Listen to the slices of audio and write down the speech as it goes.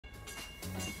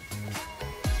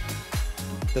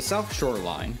The South Shore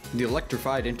Line, the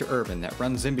electrified interurban that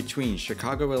runs in between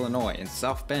Chicago, Illinois and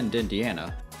South Bend,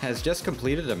 Indiana, has just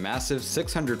completed a massive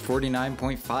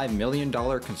 $649.5 million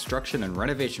construction and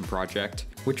renovation project,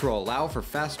 which will allow for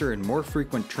faster and more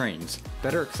frequent trains,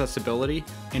 better accessibility,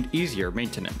 and easier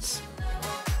maintenance.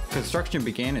 Construction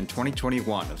began in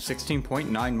 2021 of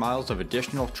 16.9 miles of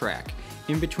additional track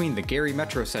in between the Gary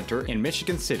Metro Center and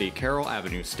Michigan City Carroll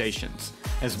Avenue stations,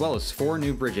 as well as 4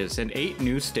 new bridges and 8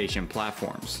 new station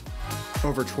platforms.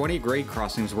 Over 20 grade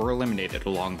crossings were eliminated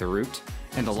along the route,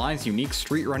 and the line's unique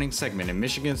street running segment in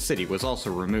Michigan City was also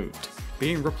removed,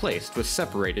 being replaced with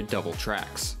separated double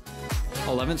tracks.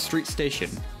 11th Street Station,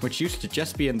 which used to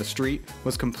just be in the street,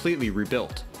 was completely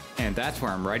rebuilt, and that's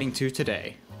where I'm riding to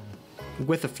today,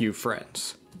 with a few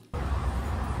friends.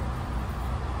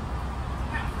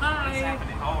 Hi!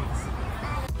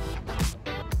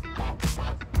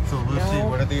 So Lucy,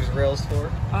 what are these rails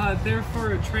for? They're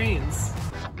for trains.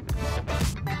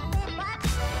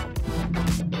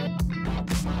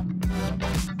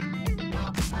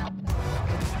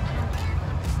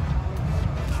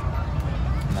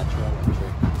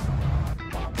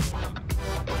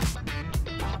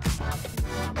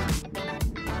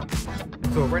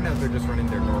 So right now they're just running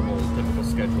their normal, typical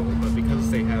schedule, but because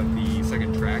they have the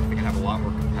second track, they can have a lot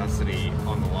more capacity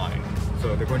on the line.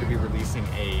 So they're going to be releasing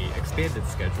a expanded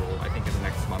schedule, I think in the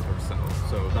next month or so.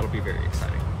 So that'll be very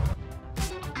exciting.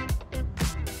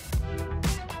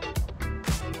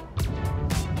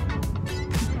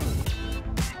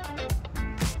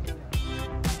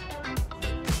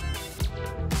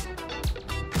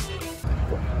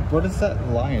 What is that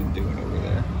lion doing over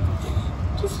there?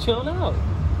 Just chilling out.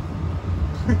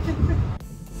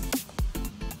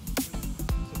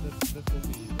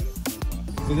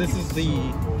 So this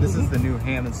is the new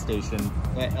Hammond station.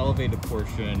 That elevated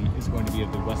portion is going to be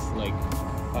of the Westlake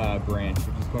branch,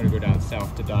 which is going to go down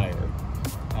south to Dyer.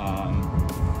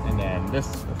 And then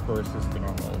this, of course, is the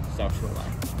normal South Shore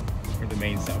line, or the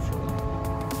main South Shore line.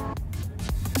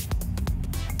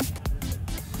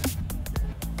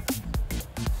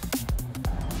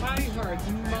 My heart,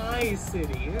 my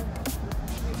city.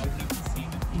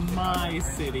 My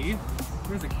city.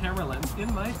 There's a camera lens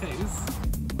in my face.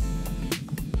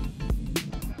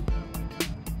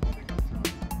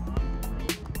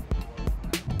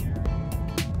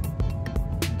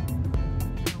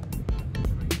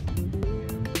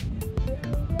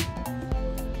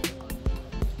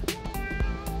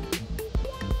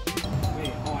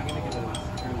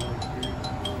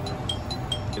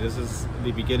 This is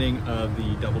the beginning of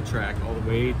the double track all the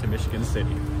way to Michigan City.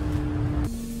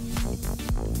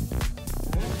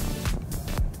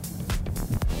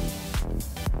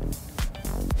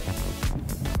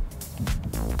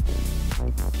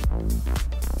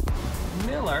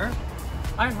 Miller?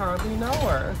 I hardly know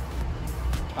her.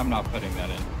 I'm not putting that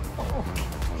in. Oh.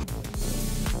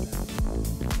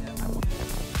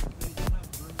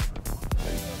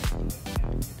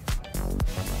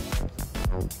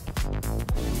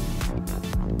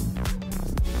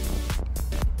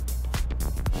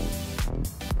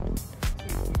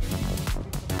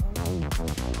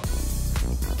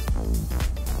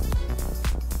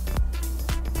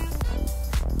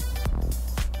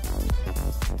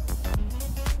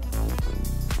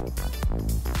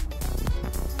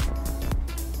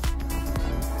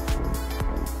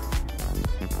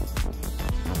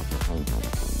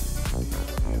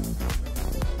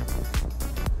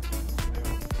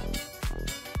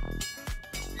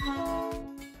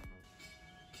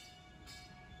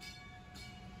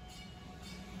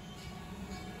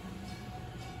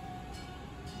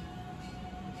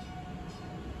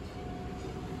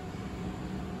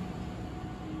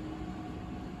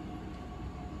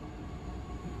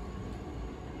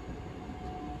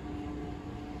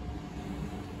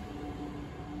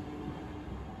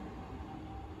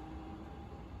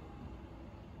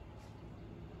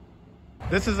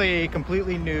 This is a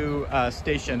completely new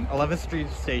station. 11th Street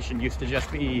Station used to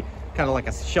just be kind of like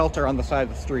a shelter on the side of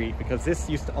the street because this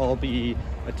used to all be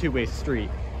a two-way street.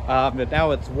 But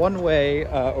now it's one way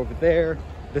over there.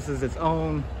 This is its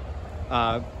own,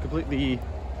 completely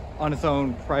on its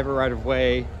own private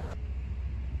right-of-way.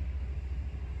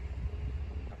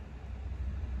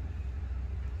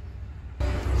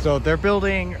 So they're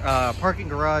building a parking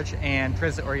garage and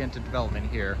transit-oriented development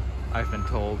here, I've been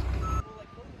told.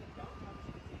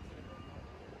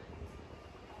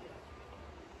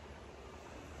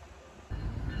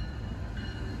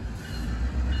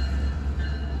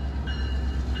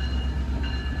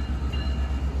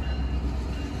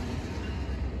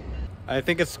 I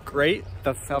think it's great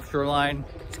that the South Shore Line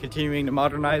is continuing to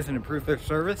modernize and improve their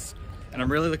service. and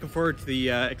I'm really looking forward to the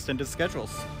extended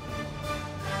schedules.